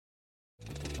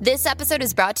This episode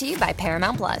is brought to you by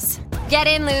Paramount Plus. Get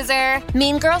in, loser!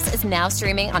 Mean Girls is now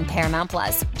streaming on Paramount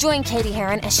Plus. Join Katie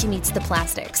Heron as she meets the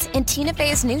plastics in Tina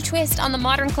Fey's new twist on the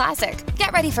modern classic.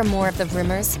 Get ready for more of the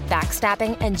rumors,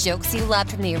 backstabbing, and jokes you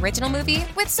loved from the original movie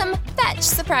with some fetch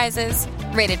surprises.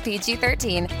 Rated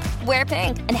PG-13. Wear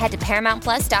pink and head to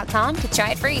ParamountPlus.com to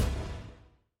try it free.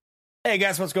 Hey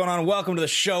guys, what's going on? Welcome to the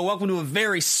show. Welcome to a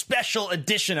very special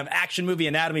edition of Action Movie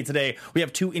Anatomy. Today, we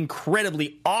have two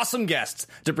incredibly awesome guests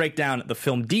to break down the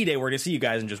film D-Day. We're going to see you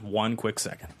guys in just one quick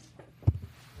second.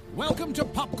 Welcome to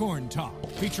Popcorn Talk,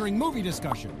 featuring movie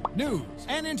discussion, news,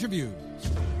 and interviews.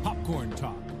 Popcorn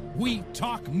Talk, we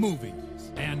talk movies.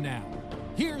 And now,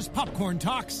 here's Popcorn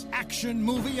Talk's Action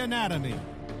Movie Anatomy.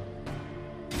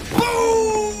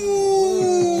 Boom!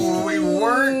 We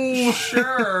weren't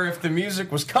sure if the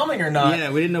music was coming or not.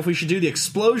 Yeah, we didn't know if we should do the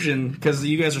explosion because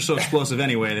you guys are so explosive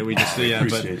anyway that we just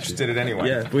Just did it anyway.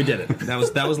 Yeah, we did it. That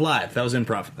was live. That was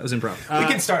improv. We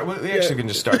can start. We actually can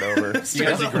just start over. You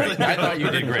guys did great. I thought you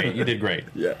did great. You did great.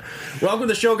 Yeah. Welcome to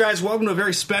the show, guys. Welcome to a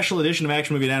very special edition of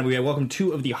Action Movie Anatomy. Welcome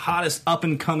two of the hottest up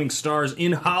and coming stars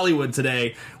in Hollywood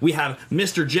today. We have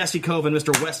Mr. Jesse Cove and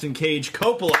Mr. Weston Cage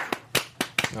Coppola.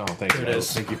 Oh, thank you.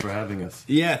 Thank you for having us.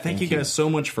 Yeah, thank you guys so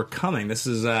much for coming. This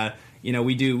is,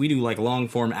 we do like long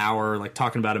form hour, like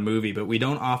talking about a movie, but we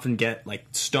don't often get like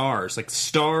stars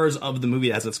of the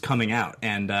movie as it's coming out.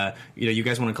 And you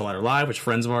guys want to Collider Live, which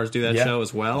friends of ours do that show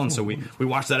as well. And so we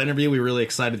watched that interview. We were really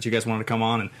excited that you guys wanted to come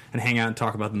on and hang out and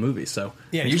talk about the movie. So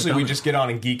yeah, usually we just get on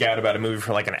and geek out about a movie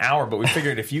for like an hour, but we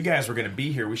figured if you guys were going to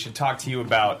be here, we should talk to you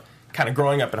about kind of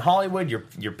growing up in Hollywood,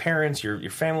 your parents, your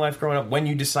family life growing up, when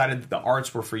you decided that the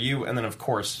arts were for you, and then, of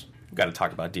course, we've got to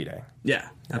talk about D-Day. Yeah,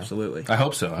 absolutely. I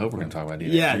hope so. I hope we're going to talk about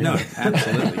D-Day. Yeah, no,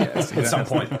 absolutely, yes. At some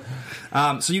point.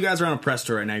 So you guys are on a press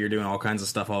tour right now. You're doing all kinds of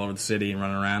stuff all over the city and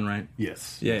running around, right?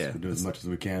 Yes. Yeah, yes, yeah. We do as much as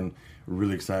we can. We're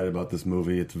really excited about this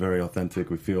movie. It's very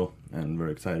authentic, we feel, and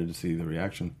very excited to see the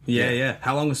reaction. Yeah.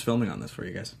 How long was filming on this for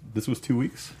you guys? This was 2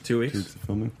 weeks. 2 weeks? 2 weeks of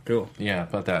filming. Cool. Yeah,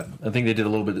 about that. I think they did a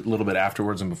little bit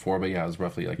afterwards and before, but yeah, it was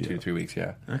roughly like 2 to 3 weeks.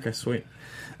 Yeah. Okay, sweet.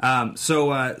 So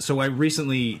I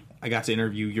recently got to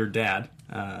interview your dad.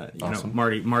 Awesome.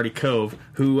 Marty Cove,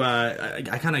 who I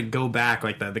kind of go back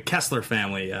like the Kessler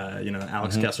family.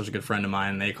 Alex Kessler's a good friend of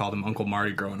mine, and they called him Uncle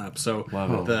Marty growing up. So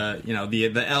the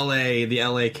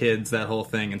LA kids, that whole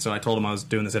thing. And so I told him I was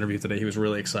doing this interview today. He was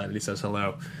really excited. He says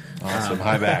hello. Awesome.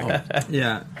 Hi back.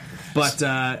 Yeah. But so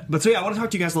I want to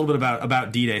talk to you guys a little bit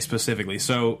about D-Day specifically.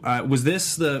 So was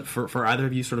this for either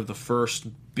of you sort of the first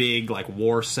big like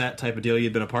war set type of deal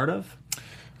you'd been a part of?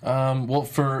 Well,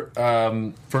 for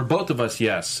both of us,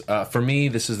 yes. For me,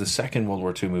 this is the second World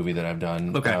War II movie that I've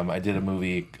done. Okay. I did a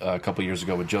movie a couple years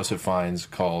ago with Joseph Fiennes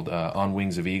called On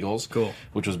Wings of Eagles. Cool.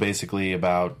 Which was basically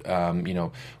about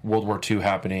World War II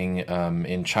happening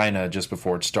in China just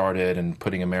before it started, and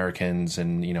putting Americans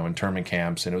in internment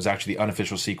camps. And it was actually the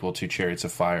unofficial sequel to Chariots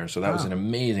of Fire. So that was an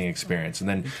amazing experience. And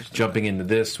then jumping into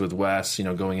this with Wes,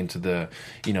 going into the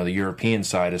the European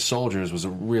side as soldiers was a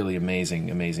really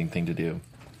amazing thing to do.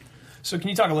 So can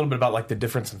you talk a little bit about like the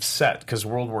difference of set? Because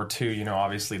World War II,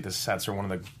 obviously the sets are one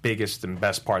of the biggest and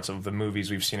best parts of the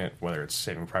movies. We've seen it, whether it's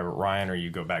Saving Private Ryan or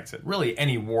you go back to really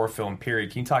any war film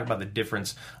period. Can you talk about the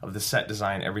difference of the set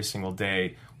design every single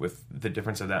day with the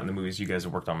difference of that in the movies you guys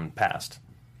have worked on in the past?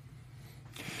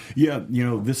 Yeah,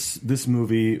 this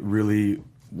movie really,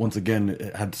 once again,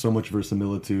 it had so much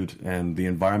verisimilitude, and the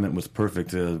environment was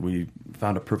perfect. We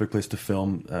found a perfect place to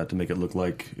film to make it look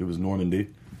like it was Normandy.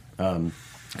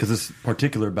 Because this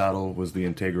particular battle was the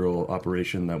integral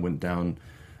operation that went down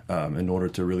in order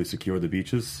to really secure the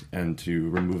beaches and to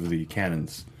remove the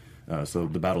cannons. So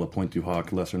the Battle of Pointe du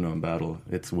Hoc, lesser-known battle,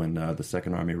 it's when the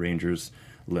 2nd Army Rangers,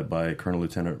 led by Colonel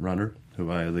Lieutenant Runner,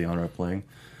 who I had the honor of playing,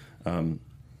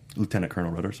 Lieutenant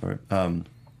Colonel Rudder, sorry.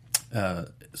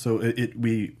 So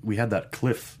we had that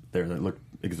cliff there that looked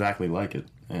exactly like it,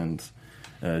 and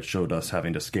it showed us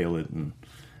having to scale it and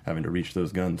having to reach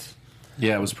those guns.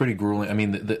 Yeah, it was pretty grueling. I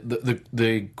mean,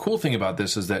 the cool thing about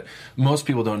this is that most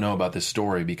people don't know about this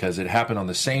story because it happened on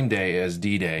the same day as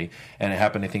D-Day, and it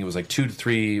happened, I think it was like 2 to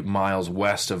 3 miles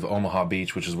west of Omaha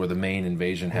Beach, which is where the main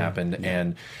invasion happened. Yeah.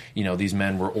 And, these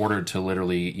men were ordered to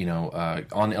literally,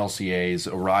 on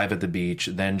LCAs, arrive at the beach,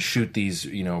 then shoot these,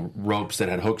 ropes that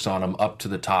had hooks on them up to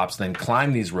the tops, then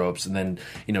climb these ropes, and then,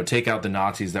 take out the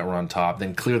Nazis that were on top,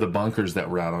 then clear the bunkers that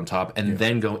were out on top, and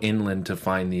then go inland to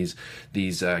find these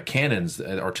cannons,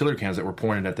 artillery cannons that were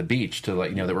pointed at the beach that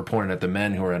were pointed at the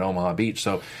men who were at Omaha Beach.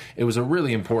 So it was a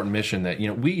really important mission that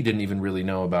we didn't even really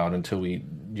know about until we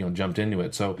jumped into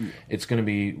it. So it's going to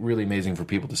be really amazing for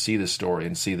people to see this story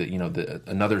and see that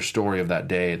another story of that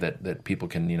day that people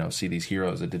can see these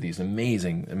heroes that did these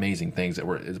amazing things it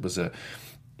was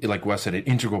like Wes said, an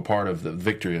integral part of the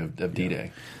victory of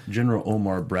D-Day. General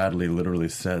Omar Bradley literally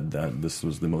said that this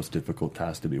was the most difficult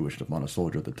task to be wished upon a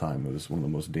soldier at the time. It was one of the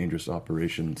most dangerous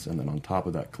operations, and then on top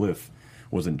of that cliff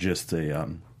wasn't just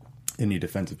any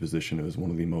defensive position. It was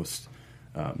one of the most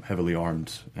heavily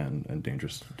armed and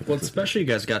dangerous. Well, especially you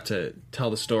guys got to tell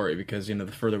the story because the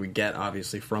further we get,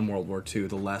 obviously, from World War II,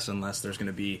 the less and less there's going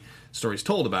to be stories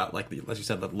told about, like as you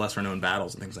said, the lesser known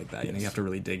battles and things like that. You have to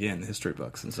really dig in history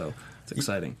books, and so it's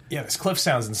exciting. Yeah, this cliff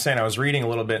sounds insane. I was reading a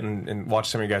little bit and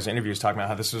watched some of you guys' interviews talking about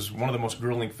how this was one of the most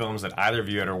grueling films that either of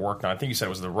you had ever worked on. I think you said it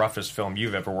was the roughest film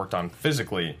you've ever worked on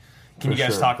physically. Can you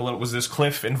guys talk a little? Was this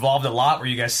cliff involved a lot? Were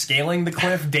you guys scaling the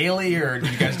cliff daily, or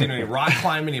did you guys do any rock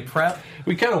climbing, any prep?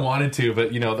 We kind of wanted to,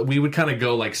 but we would kind of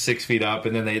go like 6 feet up,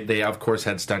 and then they of course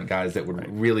had stunt guys that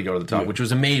would really go to the top, which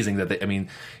was amazing. That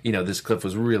this cliff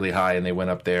was really high, and they went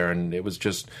up there, and it was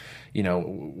just.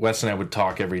 Wes and I would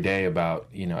talk every day about,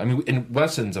 and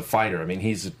Weston's a fighter.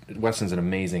 Weston's an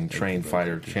amazing trained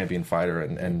fighter, champion fighter,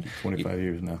 and 25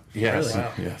 years now. Yes. Really?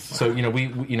 Wow. Yes. So,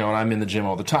 and I'm in the gym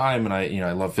all the time, and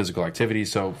I love physical activity.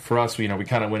 So for us, we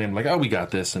kind of went in like, oh, we got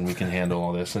this, and we can handle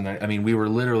all this. And we were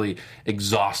literally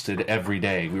exhausted every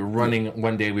day.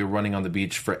 One day we were running on the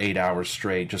beach for 8 hours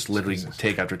straight, just literally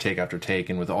take after take after take,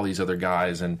 and with all these other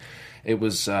guys, and it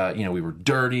was, we were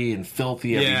dirty and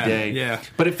filthy every day. Yeah.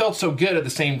 But it felt so good at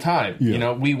the same time.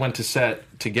 Yeah. We went to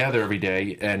set together every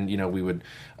day, and, we would,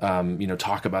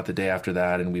 talk about the day after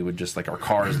that, and we would just, like, our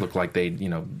cars looked like they,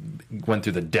 went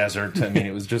through the desert.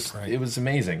 It was just, it was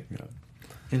amazing. Yeah.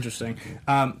 Interesting.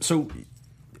 So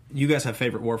you guys have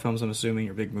favorite war films, I'm assuming.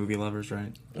 You're big movie lovers,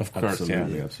 right? Of course,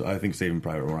 Absolutely, yeah. yeah. So I think Saving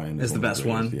Private Ryan is the best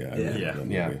one. Yeah.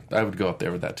 Yeah, I would go up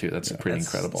there with that, too. That's pretty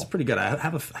incredible. It's pretty good. I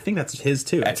think that's his,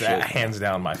 too. That's hands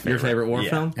down my favorite. Your favorite war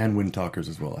film? And Wind Talkers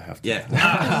as well, I have to. Yeah.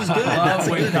 This is good.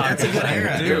 That's a good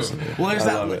era.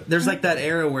 Well, there's like that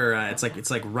era where it's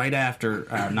like right after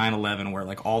 9/11 where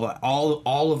like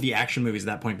all of the action movies at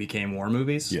that point became war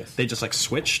movies. Yes. They just like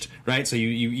switched, right? So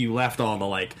you left all the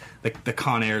like the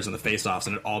Con Airs and the face-offs,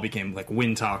 and it all became like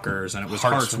Wind Talkers, and it was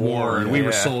Hearts War, and We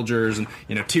Were Soldiers, and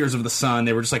Tears of the Sun.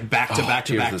 They were just like back to back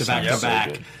to back to back to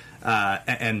back.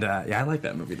 I like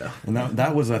that movie though. And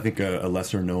that was, I think, a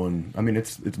lesser known. I mean,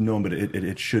 it's known, but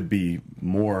it should be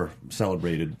more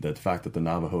celebrated. The fact that the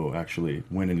Navajo actually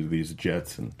went into these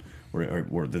jets and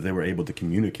that they were able to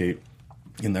communicate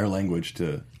in their language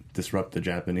to disrupt the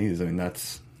Japanese. I mean,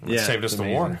 saved us the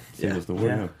war. Saved us the war.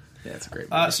 Yeah. Yeah, it's a great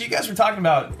movie. So you guys were talking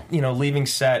about, leaving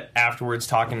set afterwards,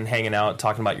 talking, hanging out,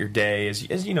 talking about your day, as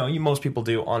most people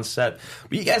do on set.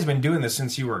 But you guys have been doing this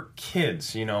since you were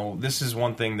kids. This is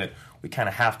one thing that we kind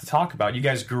of have to talk about. You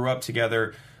guys grew up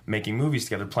together, making movies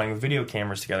together, playing with video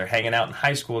cameras together, hanging out in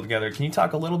high school together. Can you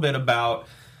talk a little bit about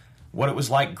what it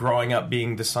was like growing up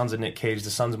being the sons of Nick Cage,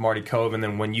 the sons of Marty Kove, and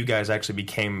then when you guys actually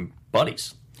became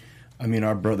buddies? I mean,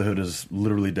 our brotherhood is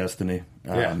literally destiny.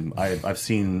 I've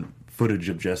seen footage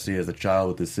of Jesse as a child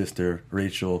with his sister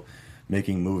Rachel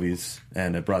making movies,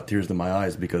 and it brought tears to my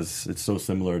eyes because it's so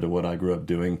similar to what I grew up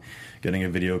doing, getting a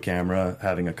video camera,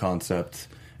 having a concept,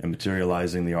 and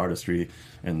materializing the artistry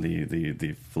and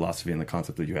the philosophy and the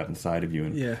concept that you have inside of you,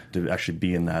 and to actually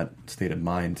be in that state of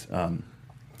mind.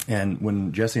 And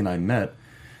when Jesse and I met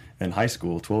in high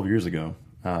school 12 years ago,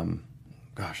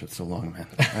 gosh, it's so long, man.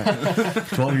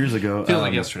 12 years ago. Feels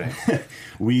like yesterday.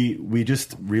 We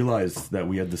just realized that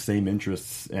we had the same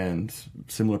interests and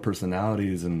similar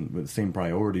personalities and the same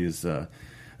priorities,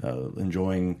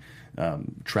 enjoying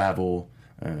travel,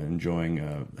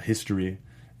 enjoying history,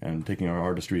 and taking our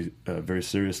artistry very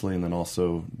seriously, and then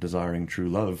also desiring true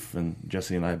love. And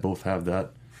Jesse and I both have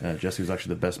that. Jesse was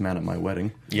actually the best man at my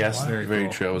wedding. Yes, very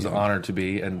true. It was an honor to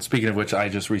be. And speaking of which, I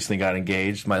just recently got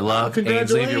engaged. My love,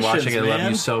 congratulations, Ainsley, if you're watching, I love man.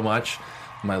 you so much.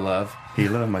 My love.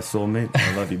 Hila, my soulmate,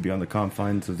 I love you beyond the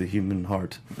confines of the human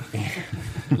heart.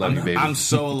 Love you, baby. I'm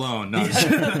so alone. No, just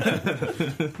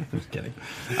kidding.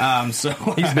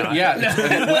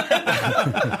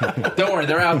 Don't worry,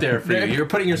 they're out there for you. You're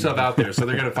putting yourself out there, so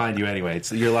they're going to find you anyway.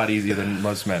 You're a lot easier than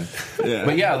most men. Yeah.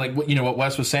 But yeah, like what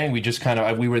Wes was saying, we just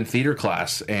we were in theater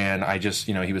class, and I just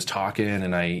he was talking,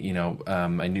 and I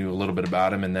knew a little bit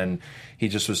about him, and then he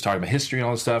just was talking about history and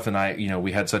all this stuff, and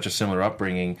we had such a similar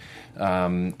upbringing,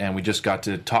 and we just just got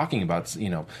to talking about,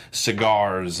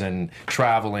 cigars and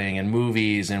traveling and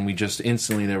movies, and we just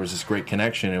instantly, there was this great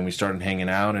connection, and we started hanging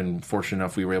out, and fortunate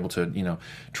enough we were able to,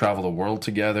 travel the world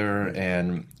together,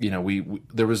 and, we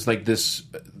there was like this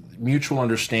mutual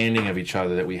understanding of each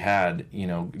other that we had,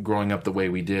 growing up the way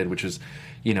we did, which is,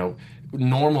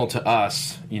 normal to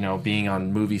us, being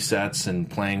on movie sets and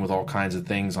playing with all kinds of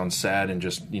things on set, and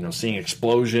just, seeing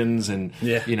explosions and,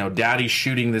 daddy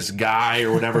shooting this guy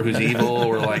or whatever who's evil,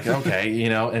 or like, okay,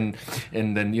 and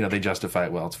then, they justify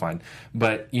it, well, it's fine.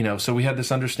 But, so we had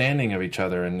this understanding of each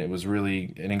other, and it was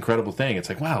really an incredible thing. It's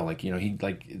like, wow, like, he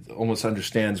like almost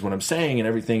understands what I'm saying and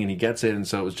everything, and he gets it. And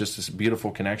so it was just this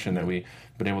beautiful connection that we've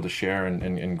been able to share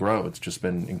and grow. It's just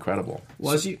been incredible.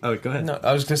 Well, go ahead. No,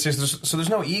 I was going to say, so there's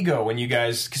no ego when you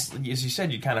guys, because as you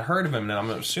said, you kind of heard of him, and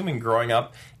I'm assuming growing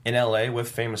up in LA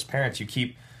with famous parents, you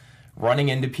keep running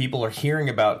into people or hearing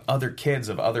about other kids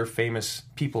of other famous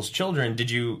people's children.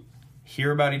 Did you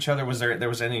hear about each other? Was there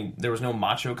was no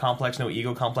macho complex, no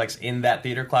ego complex in that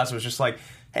theater class? It was just like,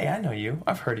 hey, I know you,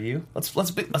 I've heard of you,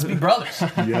 let's be brothers.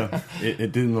 Yeah,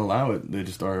 it didn't allow it. It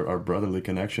just our brotherly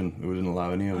connection. It didn't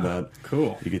allow any of that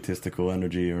cool egotistical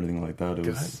energy or anything like that. It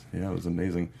was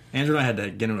amazing. Andrew and I had to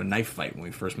get into a knife fight when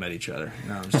we first met each other.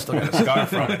 I'm just looking at a scar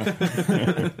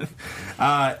from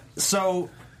it. So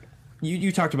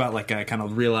you talked about like kind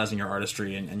of realizing your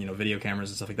artistry and video cameras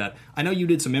and stuff like that. I know you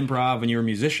did some improv and you're a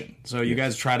musician, so you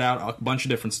guys tried out a bunch of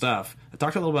different stuff.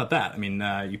 Talk a little about that. I mean,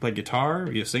 you played guitar.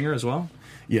 Are you a singer as well?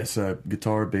 Yes,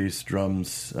 guitar, bass,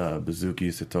 drums,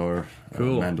 bouzouki, sitar,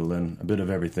 mandolin, a bit of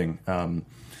everything.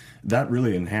 That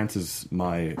really enhances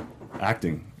my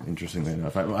acting, interestingly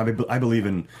enough. I believe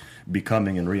in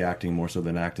becoming and reacting more so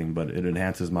than acting, but it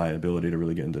enhances my ability to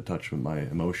really get into touch with my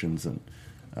emotions and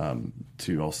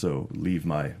to also leave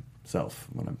myself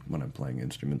when I'm playing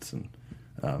instruments. And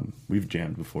we've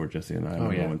jammed before, Jesse and I. I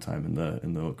remember one time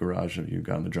in the garage. You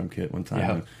got on the drum kit one time.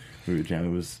 Yeah. And we would jam.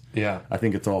 It was. Yeah. I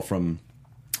think it's all from.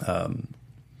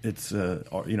 It's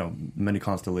many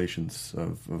constellations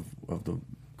of the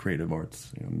creative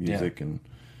arts, music and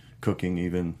cooking,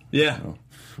 even. Yeah,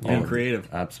 being creative.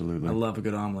 Absolutely, I love a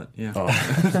good omelet. Yeah,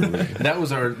 absolutely. that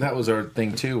was our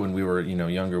thing too. When we were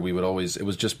younger, we would always, it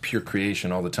was just pure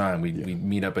creation all the time. We'd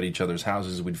meet up at each other's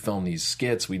houses. We'd film these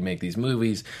skits. We'd make these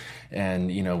movies, and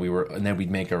then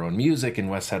we'd make our own music. And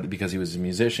Wes had, because he was a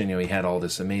musician, he had all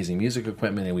this amazing music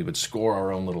equipment, and we would score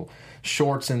our own little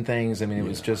shorts and things. I mean,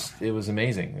 it was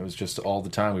amazing. It was just all the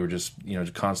time. We were just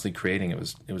constantly creating. It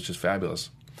was just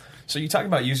fabulous. So you talk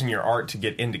about using your art to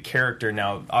get into character.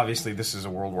 Now, obviously, this is a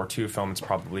World War II film. It's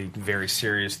probably very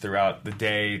serious throughout the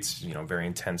day. It's very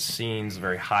intense scenes,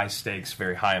 very high stakes,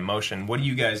 very high emotion. What do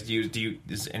you guys do?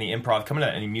 Does any improv come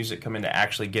into, any music come into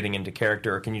actually getting into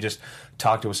character, or can you just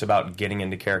talk to us about getting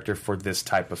into character for this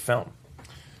type of film?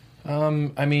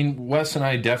 I mean, Wes and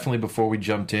I definitely, before we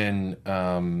jumped in,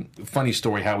 funny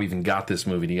story how we even got this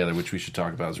movie together, which we should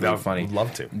talk about. It's really funny. I'd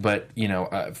love to. But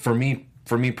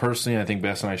for me personally, I think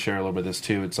Bess and I share a little bit of this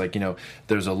too. It's like,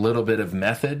 there's a little bit of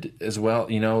method as well,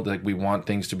 like we want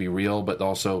things to be real, but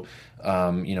also,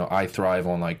 I thrive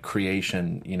on like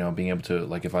creation, being able to,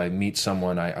 like, if I meet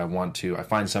someone, I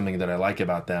find something that I like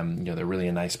about them, they're really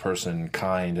a nice person,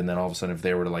 kind, and then all of a sudden if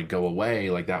they were to like go away,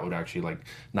 like that would actually like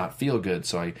not feel good.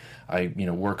 So I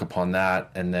work upon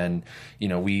that. And then,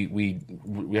 we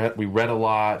read a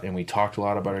lot and we talked a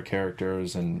lot about our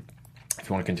characters, and if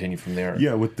you want to continue from there.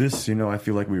 Yeah, with this, I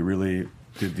feel like we really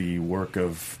did the work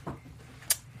of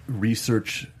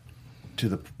researching to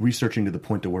the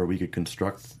point to where we could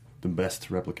construct the best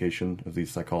replication of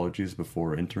these psychologies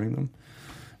before entering them.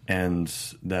 And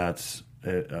that's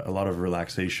a lot of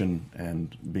relaxation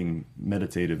and being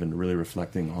meditative and really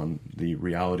reflecting on the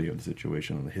reality of the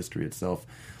situation and the history itself,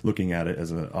 looking at it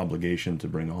as an obligation to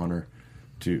bring honor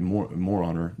to more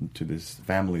honor to these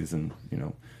families and,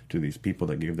 to these people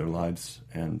that gave their lives,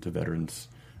 and to veterans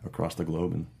across the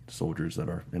globe and soldiers that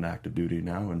are in active duty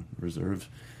now and reserve,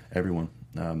 everyone.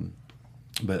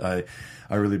 But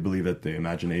I really believe that the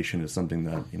imagination is something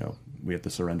that, we have to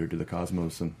surrender to the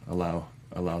cosmos and allow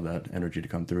that energy to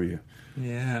come through you.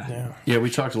 Yeah, we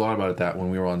talked a lot about that when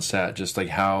we were on set, just like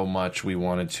how much we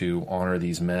wanted to honor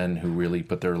these men who really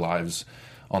put their lives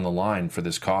on the line for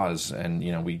this cause, and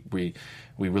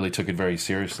we really took it very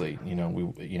seriously.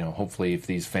 Hopefully if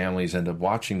these families end up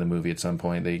watching the movie at some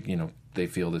point, they they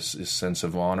feel this sense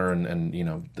of honor and you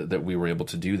know that we were able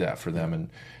to do that for them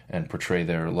and portray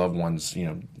their loved ones, you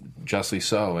know, justly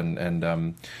so,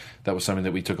 and that was something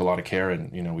that we took a lot of care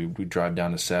in. You know, we drive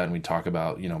down to set and we talk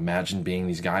about, you know, imagine being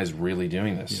these guys really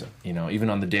doing this. You know, even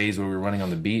on the days where we were running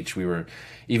on the beach,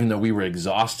 even though we were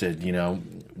exhausted, you know,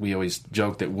 we always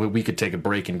joked that we could take a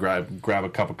break and grab a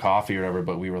cup of coffee or whatever,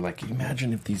 but we were like,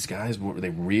 imagine if these guys, what they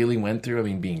really went through, I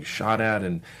mean, being shot at,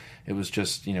 and it was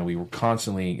just, you know, we were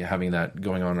constantly having that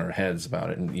going on in our heads about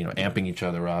it, and, you know, amping each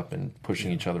other up and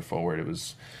pushing each other forward. It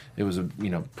was a, you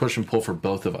know, push and pull for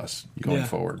both of us going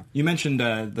forward. You mentioned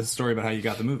the story about how you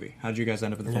got the movie. How did you guys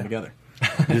end up in the film together?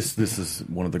 This is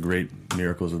one of the great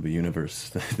miracles of the universe,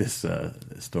 this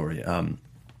story.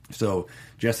 So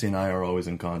Jesse and I are always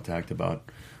in contact about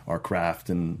our craft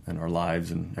and our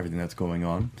lives and everything that's going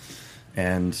on.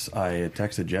 And I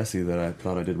texted Jesse that I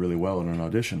thought I did really well in an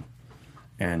audition.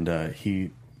 And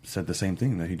he said the same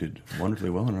thing, that he did wonderfully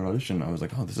well in an audition. I was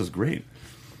like, oh, this is great.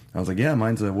 I was like, yeah,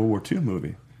 mine's a World War II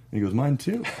movie. And he goes, mine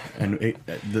too. And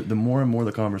the more and more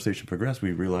the conversation progressed,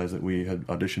 we realized that we had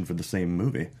auditioned for the same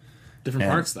movie. Different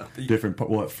parts, though.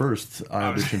 Well, at first, I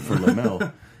auditioned for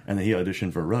Lamel, and then he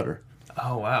auditioned for Rudder.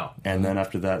 Oh, wow. And then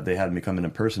after that, they had me come in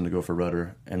person to go for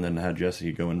Rudder, and then had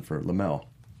Jesse go in for Lamel.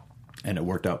 And it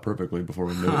worked out perfectly. Before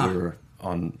we knew it, we were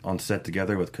on set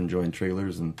together with conjoined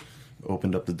trailers and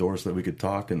opened up the door so that we could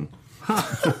talk. And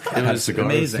it was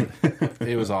amazing.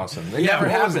 It was awesome. It never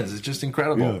happens. It's just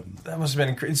incredible. Yeah. That must have been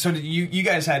incredible. So you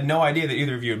guys had no idea that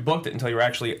either of you had booked it until you were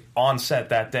actually on set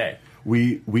that day?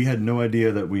 We had no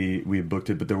idea that we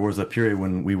booked it, but there was a period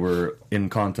when we were in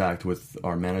contact with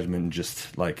our management, and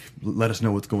just like, let us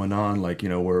know what's going on. Like, you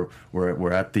know,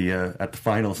 we're at the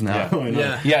finals now.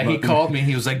 Yeah. He called me.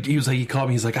 He called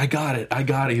me. He's like, I got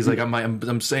it. He's like,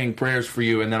 I'm saying prayers for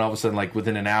you. And then all of a sudden, like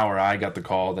within an hour, I got the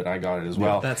call that I got it as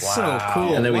well. That's so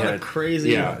cool. And then we had crazy.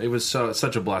 Yeah, it was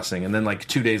such a blessing. And then like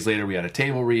 2 days later, we had a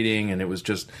table reading, and it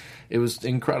was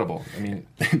incredible. I mean,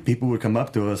 people would come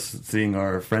up to us seeing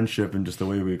our friendship and just the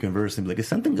way we converse and be like, is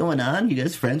something going on? You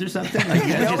guys friends or something? Like,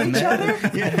 you know each other?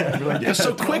 Yeah. We're like, you're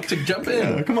so quick to jump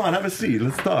in. Yeah, come on, have a seat.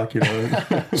 Let's talk, you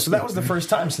know. So that was the first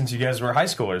time since you guys were high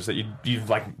schoolers that you've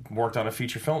like worked on a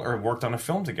feature film or worked on a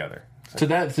film together. To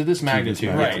this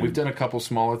magnitude, right? We've done a couple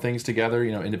smaller things together,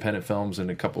 you know, independent films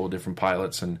and a couple of different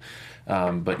pilots, and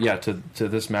but yeah, to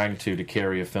this magnitude, to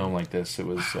carry a film like this, it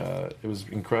was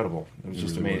incredible. It was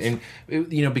just amazing,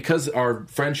 and you know, because our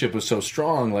friendship was so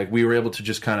strong, like we were able to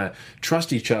just kind of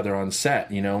trust each other on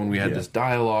set, you know, and we had this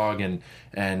dialogue,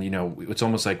 and you know, it's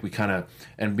almost like we kind of,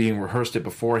 and being rehearsed it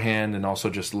beforehand, and also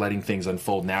just letting things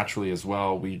unfold naturally as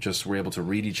well. We just were able to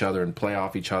read each other and play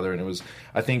off each other, and it was,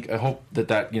 I hope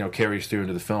that you know carries through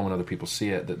into the film when other people see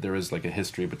it, that there is like a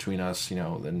history between us, you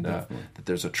know, and that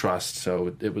there's a trust.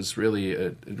 So it was really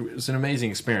it was an amazing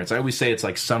experience. I always say it's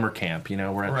like summer camp, you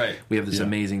know, where we have this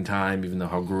amazing time, even though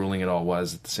how grueling it all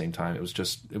was at the same time. It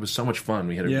was so much fun.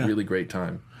 We had a really great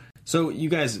time. So you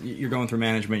guys, you're going through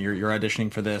management, you're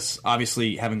auditioning for this.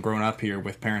 Obviously, having grown up here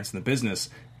with parents in the business,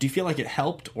 do you feel like it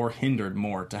helped or hindered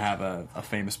more to have a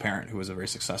famous parent who was a very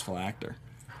successful actor?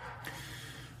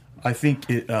 I think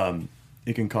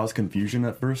it can cause confusion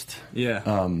at first.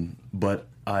 Yeah. But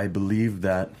I believe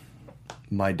that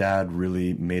my dad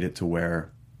really made it to where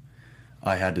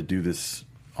I had to do this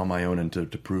on my own and to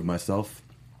prove myself.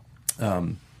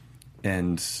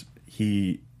 And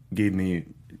he gave me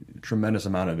a tremendous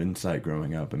amount of insight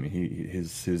growing up. I mean,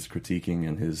 his critiquing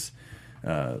and his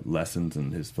lessons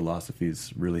and his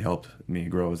philosophies really helped me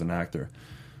grow as an actor.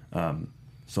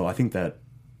 So I think that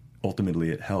ultimately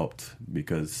it helped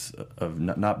because of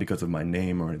not because of my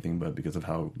name or anything, but because of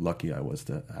how lucky I was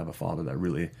to have a father that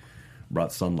really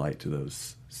brought sunlight to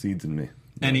those seeds in me.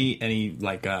 Any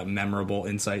like memorable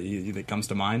insight that comes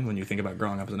to mind when you think about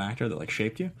growing up as an actor that like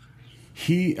shaped you?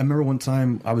 I remember one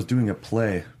time I was doing a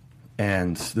play,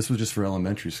 and this was just for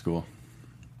elementary school,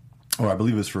 or I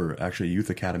believe it was for actually Youth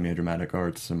Academy of Dramatic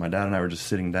Arts. And my dad and I were just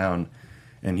sitting down,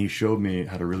 and he showed me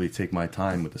how to really take my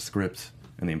time with the script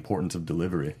and the importance of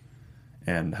delivery,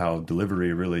 and how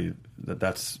delivery really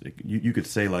that's you could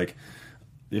say, like,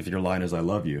 if your line is "I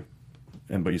love you,"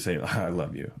 but you say "I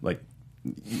love you," like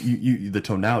the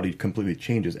tonality completely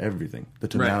changes everything. The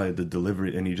tonality, the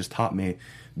delivery, and he just taught me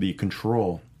the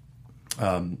control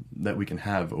that we can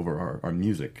have over our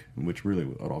music, which really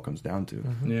it all comes down to.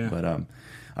 Yeah. But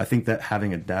I think that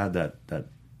having a dad that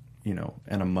you know,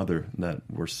 and a mother that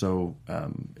were so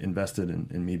invested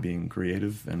in me being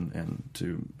creative and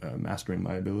to mastering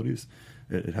my abilities,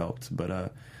 it helped.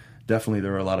 But definitely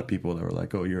there were a lot of people that were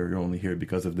like, oh, you're only here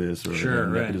because of this, or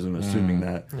nepotism, assuming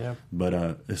that. Yeah. But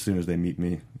as soon as they meet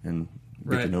me and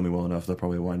get to know me well enough, they'll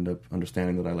probably wind up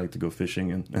understanding that I like to go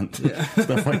fishing and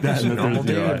stuff like that. And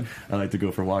Normal I like to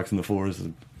go for walks in the forest.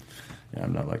 Yeah,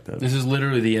 I'm not like that. This is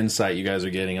literally the insight you guys are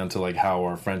getting onto like how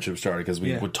our friendship started, because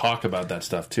we would talk about that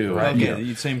stuff too. Right. You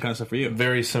know, Same kind of stuff for you.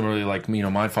 very similarly, like, you know,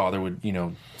 my father would, you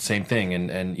know, same thing,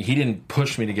 and he didn't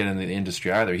push me to get into the industry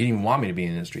either. He didn't even want me to be in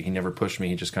the industry. He never pushed me.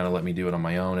 He just kind of let me do it on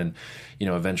my own. And you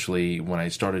know, eventually when I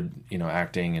started, you know,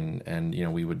 acting and you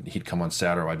know, he'd come on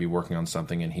set, or I'd be working on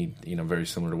something, and he'd, you know, very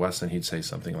similar to Weston, he'd say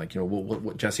something like, you know,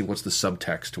 what Jesse, what's the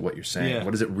subtext to what you're saying? Yeah.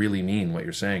 What does it really mean what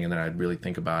you're saying? And then I'd really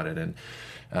think about it. And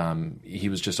he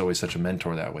was just always such a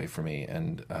mentor that way for me.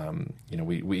 And you know,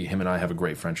 him and I have a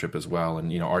great friendship as well.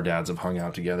 And you know, our dads have hung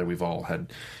out together. We've all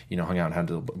had, you know, hung out and had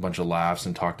a bunch of laughs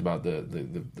and talked about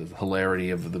the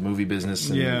hilarity of the movie business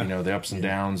and you know, the ups and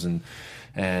downs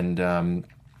and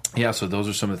yeah, so those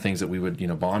are some of the things that we would, you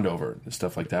know, bond over and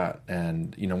stuff like that.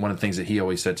 And, you know, one of the things that he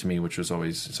always said to me, which was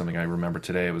always something I remember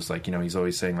today, was like, you know, he's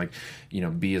always saying, like, you know,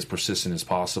 be as persistent as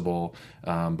possible,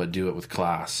 but do it with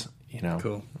class, you know.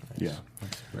 Cool. Yeah.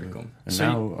 Very cool. And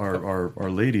now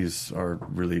our ladies are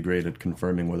really great at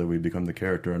confirming whether we become the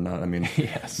character or not. I mean,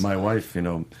 my wife, you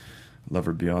know, love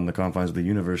her beyond the confines of the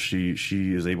universe, she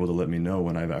is able to let me know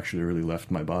when I've actually really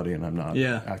left my body and I'm not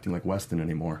acting like Weston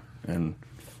anymore. And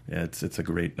yeah, it's a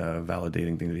great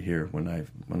validating thing to hear when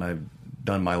I've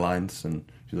done my lines and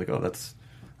she's like, oh, that's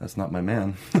not my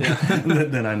man.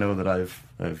 Then I know that I've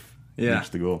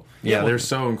reached the goal. Yeah, they're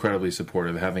so incredibly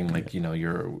supportive. Having, like, you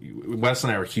know, Wes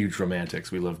and I are huge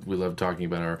romantics. We love talking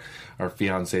about our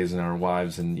fiancés and our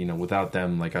wives, and you know, without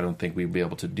them, like, I don't think we'd be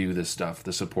able to do this stuff.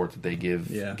 The support that they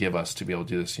give us to be able to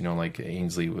do this. You know, like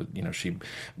Ainsley would, you know, she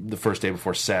the first day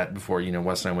before set, before, you know,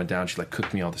 Wes and I went down, she like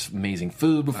cooked me all this amazing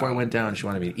food before I went down. She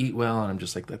wanted me to eat well, and I'm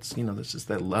just like, that's, you know, that's just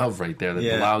that love right there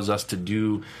that allows us to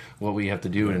do what we have to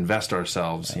do and invest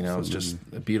ourselves. You know, it's just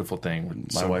a beautiful thing.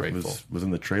 We're My wife grateful. was in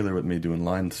the trailer with me doing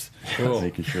lines,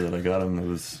 making sure that I got them. It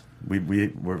was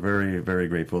we're very, very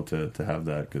grateful to have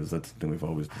that, because that's something we've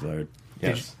always desired.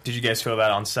 Yes. Did you guys feel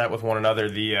that on set with one another?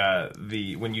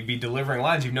 The when you'd be delivering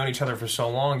lines, you've known each other for so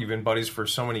long, you've been buddies for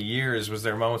so many years. Was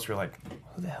there moments where you're like,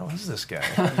 who the hell is this guy?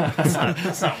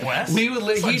 That's not Wes. We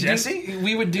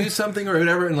would do something or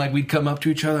whatever, and like we'd come up to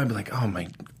each other and be like, "Oh my,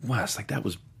 Wes, like that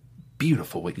was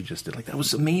beautiful what you just did. Like that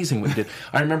was amazing what you did."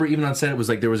 I remember even on set, it was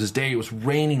like there was this day it was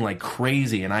raining like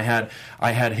crazy, and I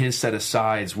had his set of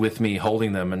sides with me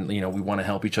holding them, and you know, we want to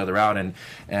help each other out,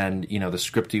 and you know, the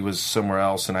scripty was somewhere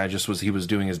else, and he was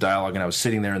doing his dialogue, and I was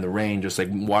sitting there in the rain just like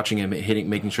watching him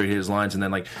making sure he hit his lines, and then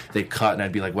like they cut, and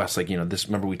I'd be like, Wes, like, you know, this,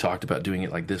 remember we talked about doing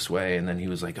it like this way, and then he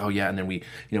was like, oh yeah, and then we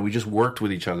just worked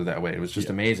with each other that way. It was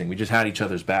just amazing. We just had each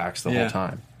other's backs the whole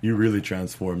time. You really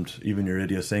transformed even your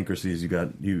idiosyncrasies.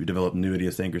 You developed new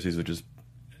idiosyncrasies, which is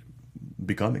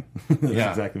becoming. That's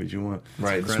exactly what you want.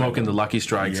 Right, smoking the Lucky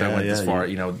Strikes. I went this far,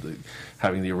 you know,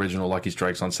 having the original Lucky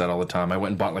Strikes on set all the time. I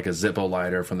went and bought like a Zippo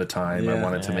lighter from the time. I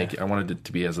wanted it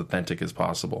to be as authentic as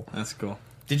possible. That's cool.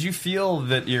 Did you feel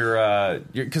that you're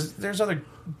because there's other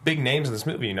big names in this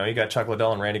movie, you know, you got Chuck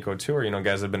Liddell and Randy Couture, you know,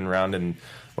 guys that have been around in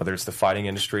whether it's the fighting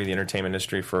industry, the entertainment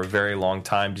industry for a very long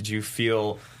time. Did you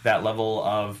feel that level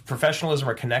of professionalism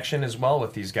or connection as well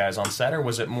with these guys on set, or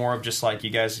was it more of just like you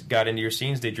guys got into your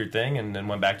scenes, did your thing, and then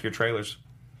went back to your trailers?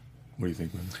 What do you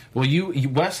think, man?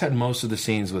 Well, Wes had most of the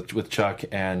scenes with Chuck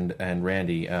and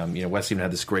Randy. You know, Wes even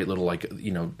had this great little, like,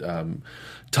 you know,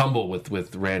 tumble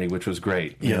with Randy, which was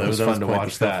great. Yeah, it was fun to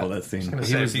watch that. Scene.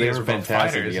 They were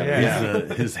fantastic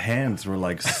together. His hands were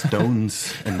like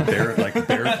stones and bear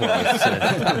claws.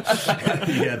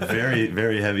 He had very,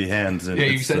 very heavy hands. And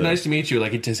you said nice to meet you.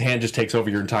 Like his hand just takes over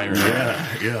your entire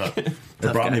hand. Yeah.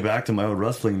 It brought me back to my old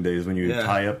wrestling days when you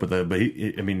tie up with but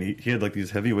he had like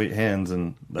these heavyweight hands,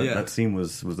 and that scene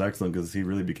was excellent because he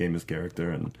really became his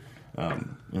character. And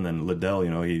then Liddell,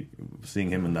 you know, seeing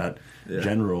him in that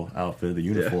general outfit, the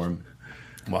uniform,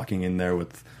 walking in there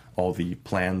with all the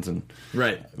plans and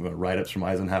write-ups from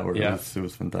Eisenhower, it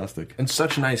was fantastic. And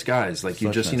such nice guys, like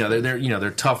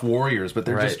they're tough warriors, but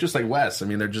they're just like Wes. I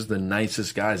mean, they're just the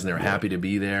nicest guys, and they're happy to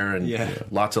be there, and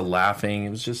lots of laughing.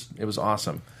 It was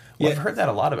awesome. Well, I've heard that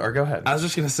a lot of. Or go ahead. I was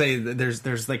just gonna say that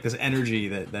there's like this energy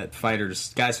that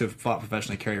fighters, guys who have fought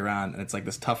professionally, carry around, and it's like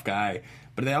this tough guy,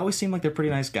 but they always seem like they're pretty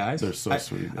nice guys. They're so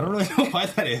sweet. I don't really know why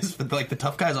that is, but like the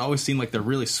tough guys always seem like they're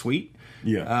really sweet.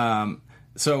 Yeah.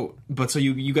 So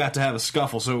you got to have a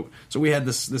scuffle. So we had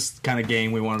this kind of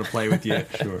game we wanted to play with you.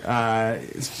 Sure.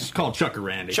 It's called Chuck or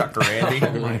Randy. Chuck or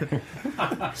Randy.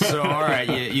 So all right,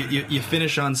 you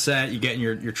finish on set. You get in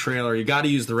your trailer. You got to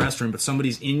use the restroom, but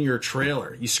somebody's in your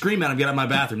trailer. You scream at them, "Get out of my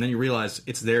bathroom!" Then you realize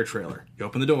it's their trailer. You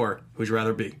open the door. Who'd you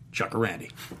rather be, Chuck or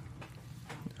Randy?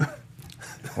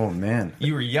 Oh man.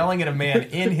 You were yelling at a man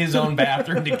in his own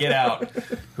bathroom to get out.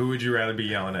 Who would you rather be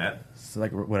yelling at? It's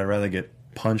like, would I rather get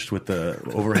punched with the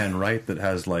overhand right that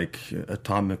has like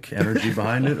atomic energy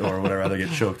behind it, or would I rather get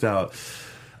choked out?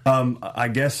 I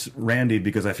guess Randy,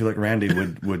 because I feel like Randy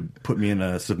would put me in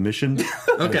a submission.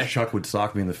 Okay. And Chuck would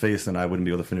sock me in the face, and I wouldn't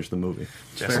be able to finish the movie.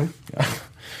 Jason?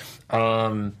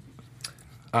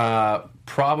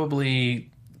 Probably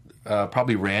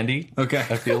Randy. Okay.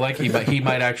 I feel like he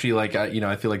might actually like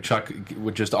I feel like Chuck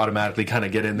would just automatically kind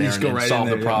of get in there and, go and right solve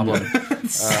in the there, problem.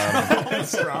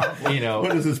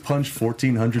 What is this punch?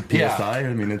 1400 psi? Yeah.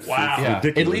 I mean, it's Yeah.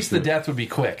 ridiculous. At least the death would be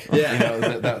quick.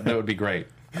 Yeah. That would be great.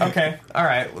 Okay, all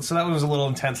right. So that was a little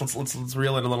intense. Let's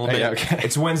reel it a little bit. Yeah, okay.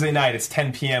 It's Wednesday night. It's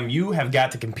 10 p.m. You have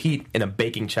got to compete in a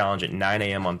baking challenge at 9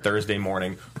 a.m. on Thursday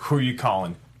morning. Who are you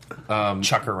calling?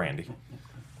 Chuck or Randy?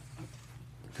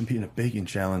 compete in a baking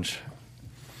challenge.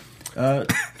 I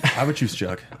would choose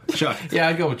Chuck. Chuck. Yeah,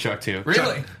 I'd go with Chuck too.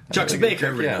 Really? Chuck's a baker.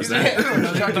 Everybody knows that.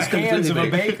 Chuck is hands of a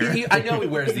baker. I know he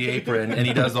wears the apron and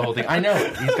he does the whole thing. I know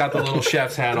it. He's got the little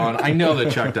chef's hat on. I know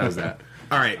that Chuck does that.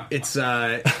 All right, it's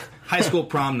high school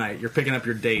prom night. You're picking up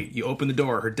your date. You open the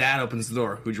door. Her dad opens the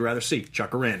door. Who'd you rather see,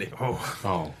 Chuck or Randy?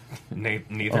 Oh,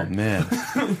 Neither. Oh man.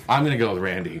 I'm going to go with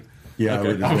Randy. Yeah, I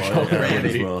would as well. go I would as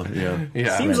Randy. well. Yeah.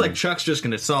 Yeah. Seems like Chuck's just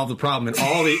going to solve the problem in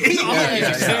all the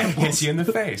Sam hits you in the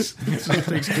face.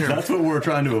 That's what we're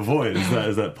trying to avoid.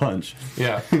 Is that punch?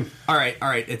 Yeah. All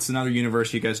right. It's another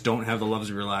universe. You guys don't have the loves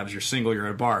of your lives. You're single. You're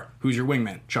at a bar. Who's your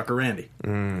wingman, Chuck or Randy?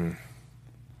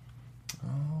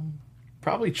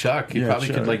 Probably Chuck. He Yeah, probably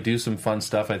Chuck. could like do some fun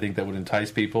stuff. I think that would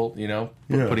entice people. You know,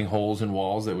 Yeah. putting holes in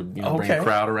walls that would bring a Okay.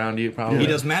 crowd around you. Probably. He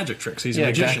does magic tricks. He's a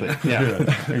magician. Exactly. Yeah.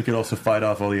 Yeah. You could also fight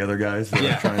off all the other guys that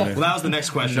Yeah. are trying to. Well, that was the next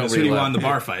question. Is Nobody who do you left. want in the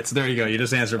bar fights? There you go. You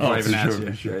just answered before I even asked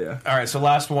you. sure. Yeah. All right, so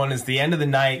last one is the end of the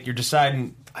night. You're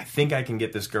deciding, I think I can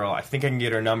get this girl. I think I can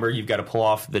get her number. You've got to pull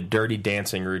off the dirty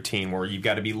dancing routine where you've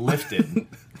got to be lifted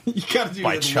You got to do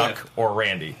by the Chuck lift. or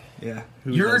Randy. Yeah.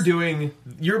 You're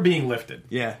being lifted.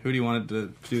 Yeah. Who do you want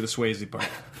to do the Swayze part?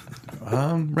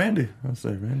 Randy. I'll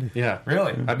say Randy. Yeah.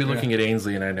 Really? I'd be looking at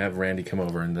Ainsley and I'd have Randy come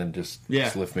over and then just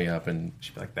lift me up and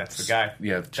She'd be like, that's the guy.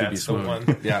 yeah, it should be That's the smooth.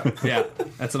 one. Yeah. Yeah,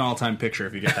 that's an all-time picture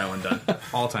if you get that one done.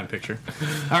 All-time picture.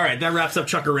 All right, that wraps up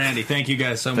Chuck or Randy. Thank you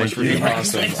guys so much for being here.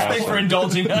 Awesome. Thanks for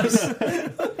indulging us.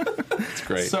 It's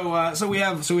great. So we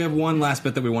have one last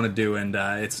bit that we want to do, and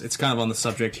it's kind of on the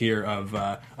subject here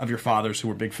of your fathers, who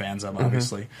we're big fans of,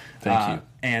 obviously. Thank you.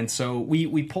 And so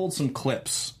we pulled some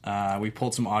clips. We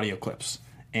pulled some audio clips,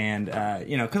 and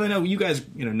because I know you guys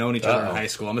known each other in high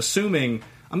school. I'm assuming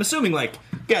like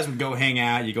you guys would go hang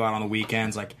out. You go out on the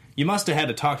weekends, like. You must have had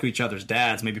to talk to each other's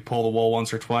dads, maybe pull the wool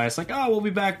once or twice, like, oh, we'll be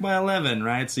back by 11,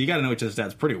 right? So you got to know each other's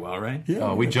dads pretty well, right? Yeah.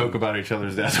 Oh, we joke about each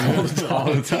other's dads all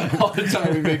the time. All the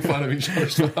time. We make fun of each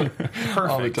other's father.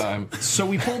 All the time. So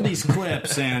we pulled these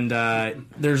clips, and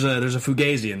there's a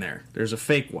fugazi in there. There's a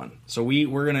fake one. So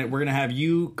we're gonna have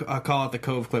you call out the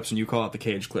Cove clips, and you call out the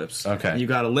Cage clips. Okay. And you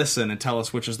got to listen and tell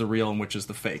us which is the real and which is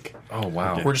the fake. Oh,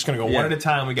 wow. We're just going to go Yeah. one at a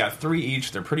time. We got 3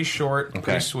 each. They're pretty short, Okay.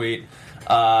 pretty sweet.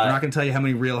 I'm not gonna tell you how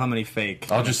many real, how many fake.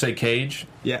 I'll just say Cage.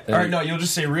 Yeah. All right, no, you'll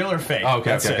just say real or fake. Oh,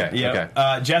 okay, That's okay, it. okay, Yep.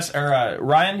 okay. Jess or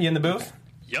Ryan, you in the booth?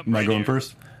 Yep. Am I right going here.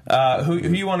 first? Who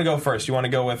you want to go first? You want to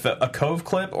go with a Cove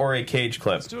clip or a Cage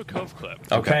clip? Let's do a Cove clip.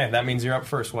 Okay, that means you're up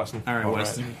first, Weston. All right,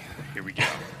 Weston. Here we go.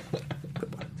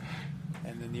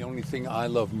 And then the only thing I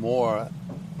love more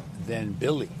than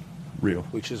Billy, Real.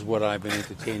 which is what I've been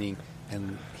entertaining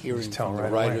and hearing Just tell from the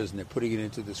right away. writers, and they're putting it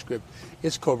into the script,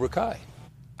 it's Cobra Kai.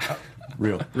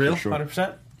 Real. Real? For sure.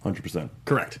 100%? 100%.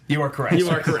 Correct. You are correct. You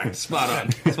are correct. Spot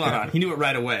on. Spot on. He knew it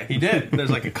right away. He did.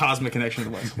 There's like a cosmic connection to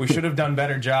the West. We should have done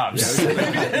better jobs. All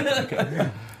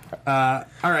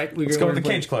right, Let's go with the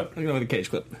Cage clip. Let's go with the Cage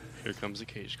clip. Here comes the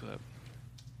Cage clip.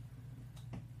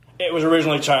 It was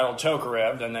originally titled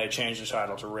Tokarev, then they changed the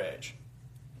title to Rage.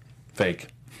 Fake.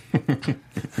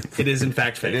 It is in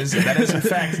fact fake. That is in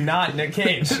fact not Nick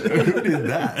Cage. Who did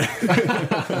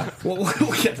that? We'll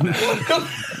get to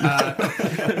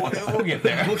that. We'll get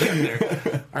there. We'll get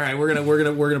there. All right, we're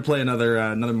gonna play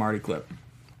another Marty clip.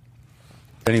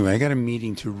 Anyway, I got a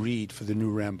meeting to read for the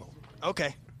new Rambo.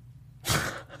 Okay.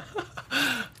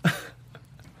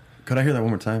 Could I hear that one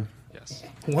more time? Yes.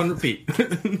 One repeat.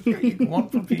 One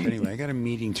for Pete. Anyway, I got a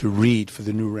meeting to read for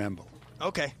the new Rambo.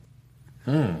 Okay.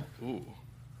 Ooh.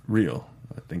 Real.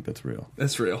 I think that's real.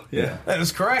 That's real. Yeah. That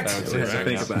is correct. You have to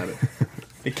think about it.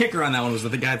 The kicker on that one was that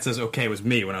the guy that says "okay" was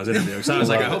me when I was interviewing. So I was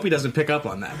like, I hope he doesn't pick up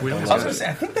on that. We don't. I was going to say,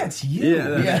 I think that's you.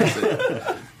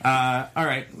 Yeah. All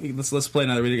right, let's play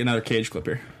another Cage clip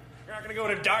here. You're not going gonna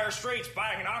go to dire straits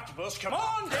buying an octopus. Come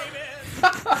on,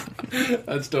 David!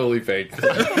 That's totally fake. I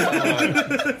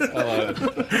love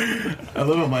it. I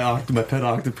love how my pet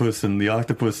octopus and the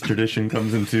octopus tradition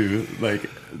comes into, like,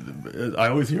 I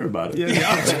always hear about it. Yeah, the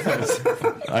octopus.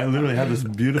 I literally have this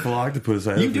beautiful octopus.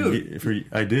 I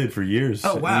did for years.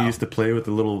 Oh, wow. He used to play with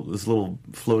this little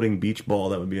floating beach ball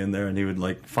that would be in there, and he would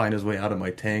like find his way out of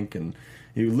my tank, and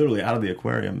he was literally out of the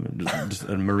aquarium, just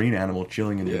a marine animal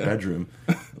chilling in your bedroom.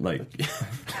 Like,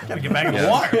 Gotta get back in the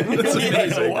water. That's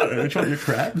amazing. Water. Which one? Your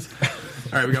crabs?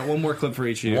 All right, we got one more clip for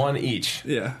each of you. One each.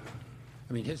 Yeah.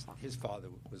 I mean, his father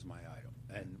was my idol,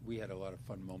 and we had a lot of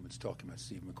fun moments talking about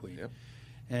Steve McQueen. Yep.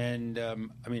 And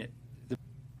I mean,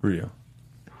 Rio.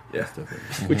 Yeah.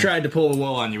 We tried to pull the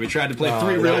wool on you. We tried to play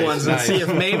three real ones and see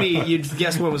if maybe you'd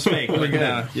guess what was fake. But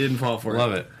no, you didn't fall for it.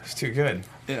 Love it. It's too good.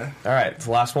 Yeah. All right, it's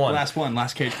the last one.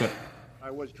 Last cage clip. I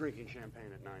was drinking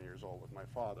champagne at 9 years old with my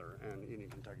father and eating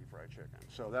Kentucky Fried Chicken.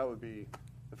 So that would be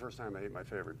the first time I ate my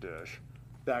favorite dish.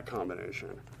 That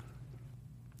combination.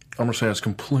 I'm going to say it's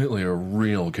completely a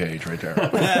real cage right there.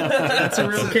 That's a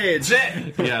real cage.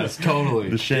 Yes, totally.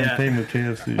 The champagne with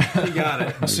KFC. You got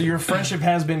it. So your friendship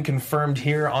has been confirmed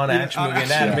here on Action Movie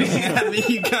Anatomy. Anatomy.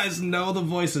 You guys know the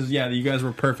voices. Yeah, you guys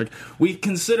were perfect. We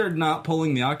considered not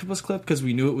pulling the octopus clip because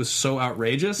we knew it was so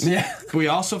outrageous. Yeah. But we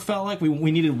also felt like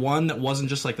we needed one that wasn't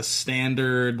just like the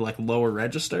standard, like lower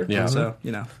register. Yeah. So,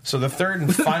 you know. So the third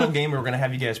and final game, we're going to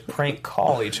have you guys prank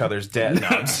call each other's dead. No,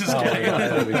 I'm just kidding.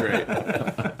 That'd be great.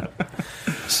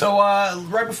 So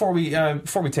right before we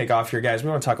take off here, guys, we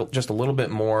want to talk just a little bit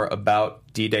more about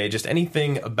D-Day. Just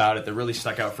anything about it that really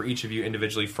stuck out for each of you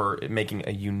individually for it making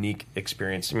a unique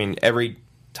experience. I mean, every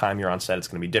time you're on set, it's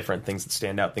going to be different. Things that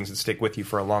stand out, things that stick with you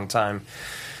for a long time.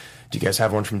 Do you guys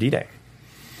have one from D-Day?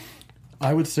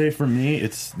 I would say for me,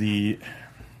 it's the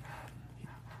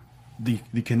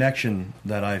connection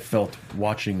that I felt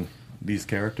watching these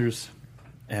characters,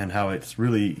 and how it's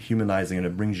really humanizing, and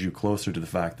it brings you closer to the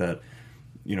fact that,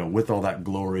 you know, with all that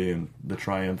glory and the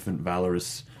triumphant,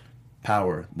 valorous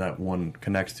power that one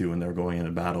connects to when they're going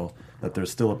into battle, that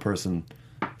there's still a person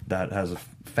that has a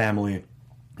family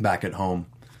back at home.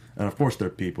 And of course they're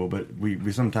people, but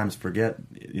we sometimes forget,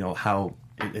 you know, how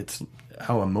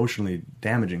emotionally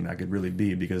damaging that could really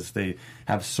be, because they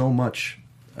have so much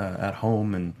at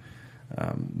home, and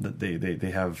that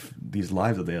they have these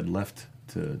lives that they had left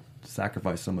to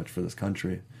sacrifice so much for this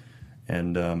country.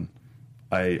 And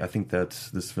I think that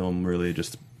this film really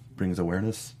just brings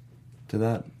awareness to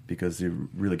that, because you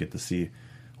really get to see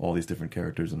all these different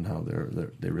characters and how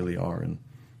they really are, and,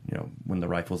 you know, when the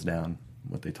rifle's down,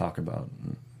 what they talk about.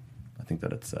 And I think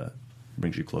that it's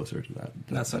brings you closer to that.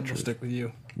 That's something will stick with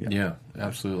you. Yeah,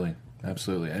 absolutely.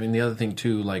 Absolutely. I mean, the other thing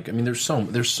too, like, I mean, there's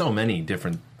so many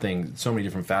different things, so many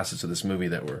different facets of this movie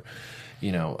that were,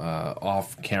 you know,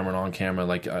 off camera and on camera.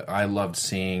 Like, I loved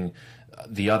seeing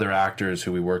the other actors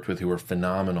who we worked with, who were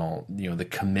phenomenal, you know, the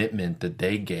commitment that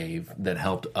they gave that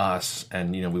helped us,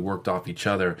 and, you know, we worked off each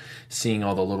other, seeing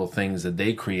all the little things that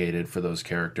they created for those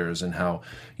characters, and how,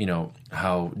 you know,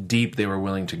 how deep they were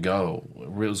willing to go. It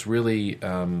was really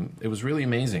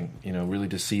amazing, you know, really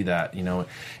to see that, you know,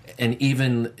 and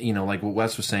even, you know, like what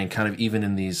Wes was saying, kind of even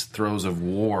in these throes of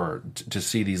war, to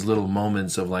see these little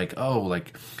moments of like, oh,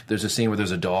 like there's a scene where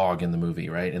there's a dog in the movie,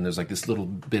 right? And there's like this little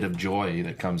bit of joy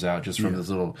that comes out just from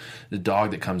the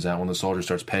dog that comes out when the soldier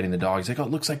starts petting the dog. He's like, oh,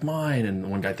 it looks like mine. And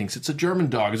one guy thinks it's a German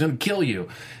dog. It's going to kill you,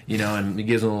 you know, and he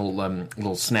gives him a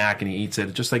little snack and he eats it.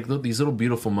 It's just like these little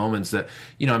beautiful moments that,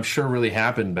 you know, I'm sure really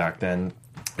happened back then.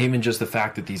 Even just the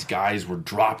fact that these guys were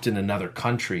dropped in another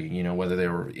country, you know, whether they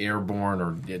were airborne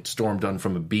or it stormed done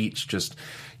from a beach, just,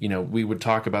 you know, we would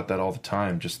talk about that all the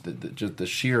time, just the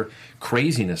sheer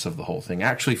craziness of the whole thing.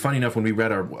 Actually, funny enough, when we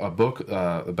read a book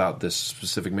about this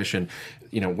specific mission,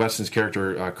 you know, Weston's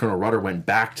character, Colonel Rudder, went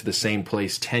back to the same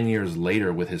place 10 years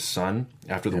later with his son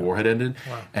after the war had ended.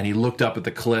 Wow. And he looked up at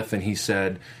the cliff and he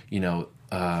said, you know,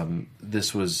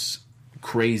 this was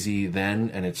crazy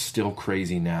then, and it's still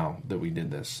crazy now that we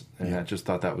did this. And I just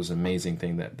thought that was an amazing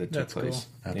thing that took place.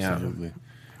 Cool. Absolutely. Yeah.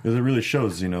 Because it really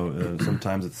shows, you know,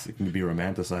 sometimes it can be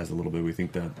romanticized a little bit. We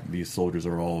think that these soldiers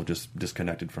are all just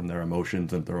disconnected from their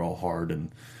emotions, and they're all hard,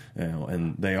 and, you know,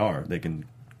 and they are. They can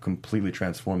completely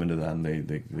transform into that, and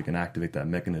they can activate that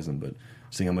mechanism. But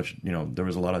seeing how much, you know, there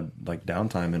was a lot of like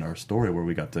downtime in our story where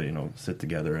we got to, you know, sit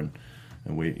together and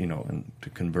wait, you know, and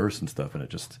to converse and stuff, and it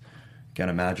just can't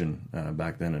imagine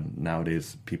back then and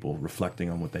nowadays people reflecting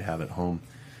on what they have at home.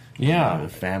 Yeah, their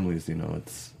families. You know,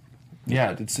 it's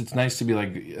Yeah, it's nice to be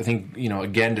like, I think,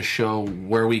 again, to show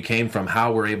where we came from,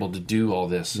 how we're able to do all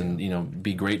this, and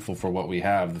be grateful for what we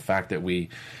have. The fact that we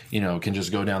can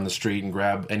just go down the street and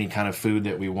grab any kind of food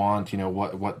that we want.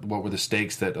 What were the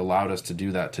stakes that allowed us to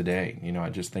do that today? I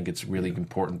just think it's really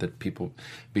important that people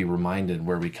be reminded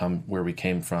where we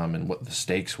came from and what the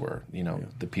stakes were.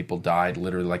 The people died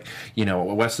literally, like,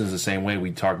 Weston's the same way.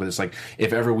 We talk about this, like,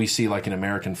 if ever we see like an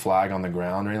American flag on the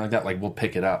ground or anything like that, like, we'll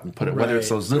pick it up and put it, whether it's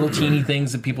those little teeny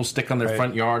things that people stick on their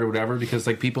front yard or whatever, because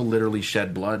like people literally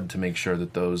shed blood to make sure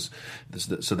that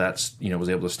so that's was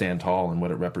able to stand tall and what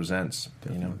it represents.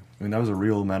 I mean, that was a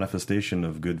real manifestation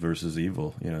of good versus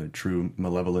evil. True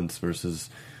malevolence versus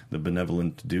the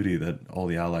benevolent duty that all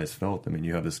the Allies felt. I mean,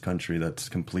 you have this country that's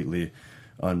completely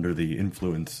under the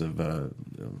influence of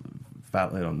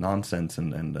nonsense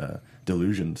and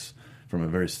delusions from a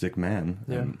very sick man,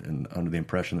 and under the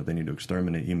impression that they need to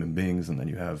exterminate human beings, and then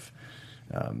you have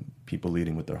people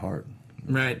leading with their heart,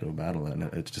 right? To battle, and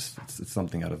it's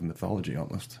something out of mythology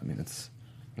almost. I mean, it's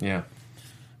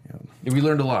we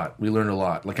learned a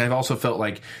lot. Like, I've also felt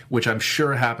like, which I'm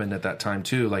sure happened at that time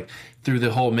too, like through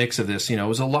the whole mix of this, it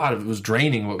was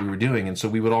draining what we were doing, and so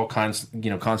we would all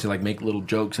constantly like make little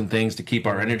jokes and things to keep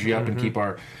our energy up and keep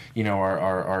our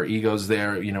our egos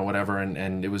there, whatever,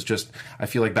 and it was just, I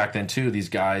feel like back then too, these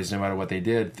guys, no matter what they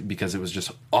did, because it was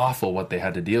just awful what they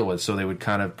had to deal with, so they would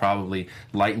kind of probably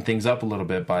lighten things up a little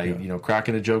bit by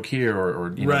cracking a joke here or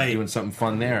doing something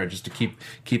fun there, just to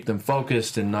keep them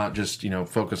focused and not just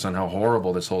focus on how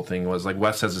horrible this whole thing was. Like,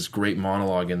 Wes has this great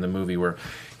monologue in the movie where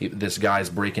this guy's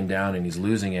breaking down and he's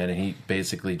losing it, and he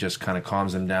basically just kind of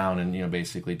calms him down and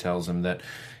basically tells him that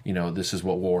this is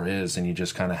what war is, and you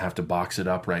just kind of have to box it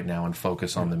up right now and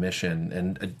focus on the mission.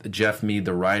 And Jeff Mead,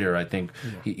 the writer, I think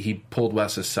he pulled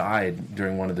Wes aside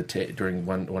during one of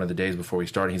the days before we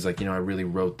started. He's like, I really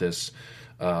wrote this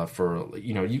for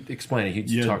you explain it.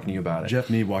 He's talking to you about it. Jeff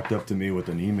Mead walked up to me with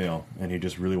an email, and he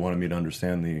just really wanted me to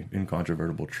understand the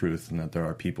incontrovertible truth, and that there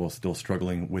are people still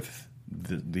struggling with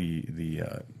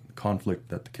the conflict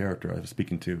that the character I was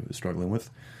speaking to is struggling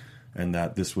with, and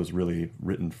that this was really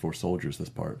written for soldiers, this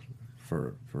part,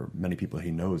 for many people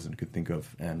he knows and could think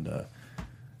of. And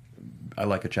I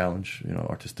like a challenge,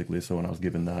 artistically, so when I was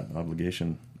given that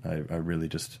obligation, I really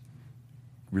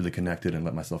connected and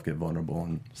let myself get vulnerable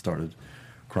and started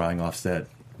crying off set,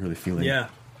 really feeling. Yeah.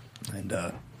 And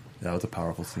that was a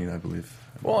powerful scene, I believe.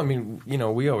 Well, I mean,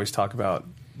 we always talk about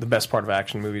the best part of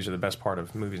action movies, or the best part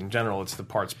of movies in general. It's the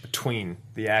parts between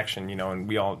the action, and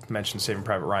we all mentioned Saving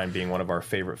Private Ryan being one of our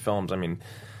favorite films. I mean,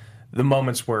 the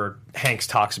moments where Hanks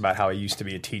talks about how he used to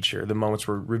be a teacher, the moments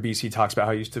where Ribisi talks about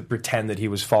how he used to pretend that he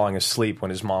was falling asleep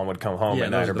when his mom would come home at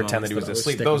night, or pretend that he was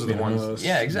asleep. Those are the ones.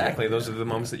 Yeah, exactly. Those are the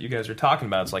moments that you guys are talking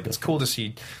about. It's like, it's cool to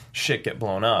see shit get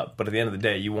blown up, but at the end of the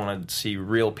day, you want to see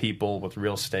real people with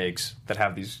real stakes that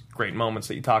have these great moments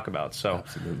that you talk about. So,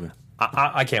 absolutely.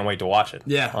 I can't wait to watch it.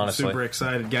 Yeah, honestly. Super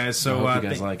excited, guys. So I hope you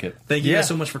guys like it. Thank you guys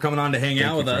so much for coming on to hang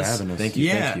out with us. Thank you.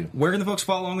 Yeah. Thank you. Where can the folks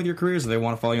follow along with your careers? Do they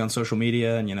want to follow you on social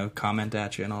media and comment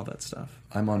at you and all that stuff?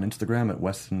 I'm on Instagram at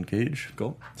Weston Cage.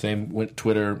 Cool. Same with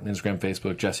Twitter, Instagram,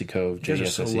 Facebook, Jesse Cove. You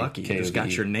guys are so lucky. You just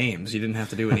got your names. You didn't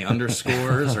have to do any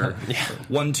underscores or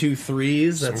 1, 2,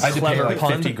 3s. That's I had to pay like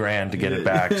 $50,000 to get it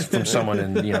back from someone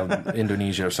in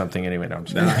Indonesia or something. Anyway, no, I'm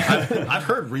just I've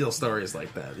heard real stories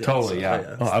like that. Yeah, totally,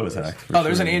 yeah. Oh, I was hacked.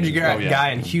 There's an Angie guy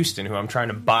in Houston who I'm trying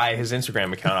to buy his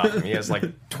Instagram account off him. He has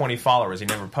like 20 followers. He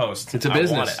never posts. It's a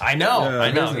business. I know.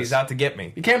 I know. He's out to get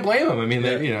me. You can't blame him. I mean,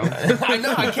 I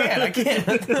know. I can't.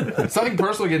 It's nothing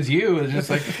personal against you. It's just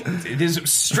like it is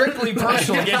strictly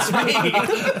personal against me.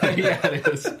 Yeah, it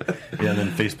is. Yeah, and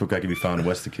then Facebook, I can be found at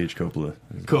Weston Cage Coppola.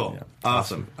 Cool. Yeah.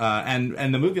 Awesome.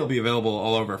 And the movie will be available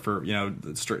all over for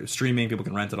streaming. People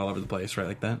can rent it all over the place, right?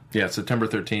 Like that. Yeah, September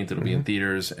 13th. It'll be in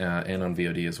theaters and on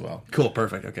VOD as well. Cool.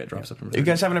 Perfect. Okay, drop September 13th. You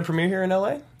guys having a premiere here in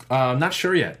LA? I'm not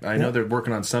sure yet. I know they're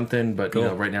working on something, but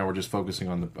right now we're just focusing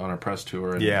on our press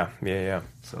tour. And, yeah.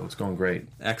 So it's going great.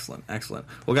 Excellent.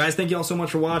 Well, guys, thank you all so much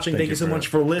for watching. Thank you so much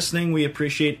for listening. We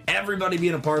appreciate everybody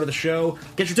being a part of the show.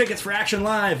 Get your tickets for Action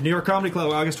Live, New York Comedy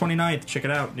Club, August 29th. Check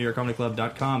it out,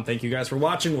 NewYorkComedyClub.com. Thank you guys for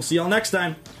watching. We'll see y'all next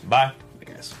time. Bye.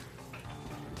 Bye, guys.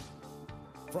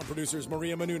 From producers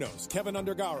Maria Menounos, Kevin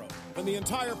Undergaro, and the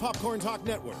entire Popcorn Talk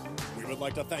Network, we would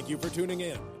like to thank you for tuning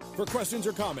in. For questions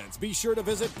or comments, be sure to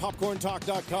visit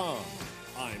PopcornTalk.com.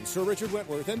 I'm Sir Richard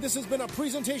Wentworth, and this has been a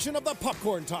presentation of the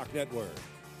Popcorn Talk Network.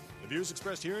 The views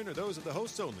expressed herein are those of the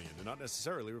hosts only and do not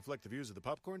necessarily reflect the views of the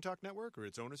Popcorn Talk Network or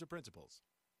its owners or principals.